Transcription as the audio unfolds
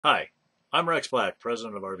Hi, I'm Rex Black,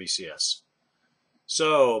 president of RBCS.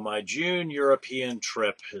 So, my June European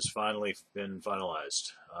trip has finally been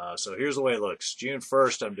finalized. So, here's the way it looks. June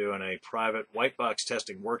 1st, I'm doing a private white box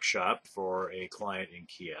testing workshop for a client in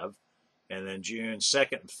Kiev. And then June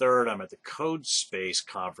 2nd and 3rd, I'm at the Code Space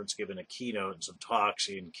Conference giving a keynote and some talks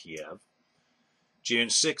in Kiev. June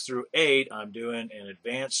 6th through 8th, I'm doing an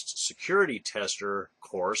advanced security tester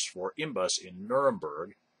course for Imbus in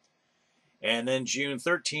Nuremberg. And then June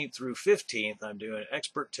 13th through 15th, I'm doing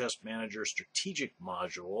Expert Test Manager Strategic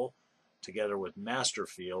Module together with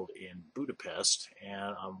Masterfield in Budapest.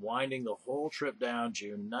 And I'm winding the whole trip down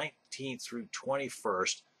June 19th through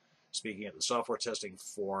 21st, speaking at the Software Testing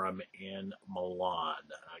Forum in Milan,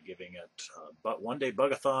 giving it a one-day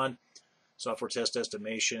bugathon, software test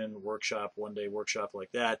estimation workshop, one-day workshop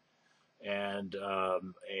like that, and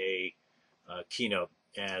a keynote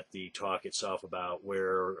at the talk itself about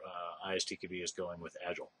where ISTQB is going with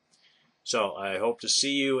Agile. So I hope to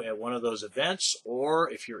see you at one of those events,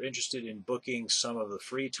 or if you're interested in booking some of the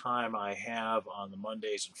free time I have on the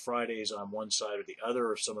Mondays and Fridays on one side or the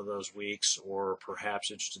other of some of those weeks, or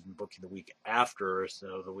perhaps interested in booking the week after,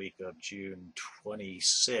 so the week of June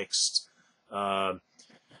 26th,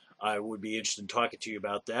 I would be interested in talking to you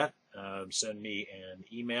about that. Send me an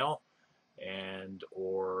email and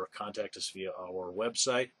or contact us via our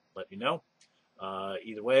website. Let me know.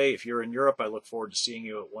 Either way, if you're in Europe, I look forward to seeing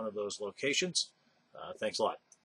you at one of those locations. Thanks a lot.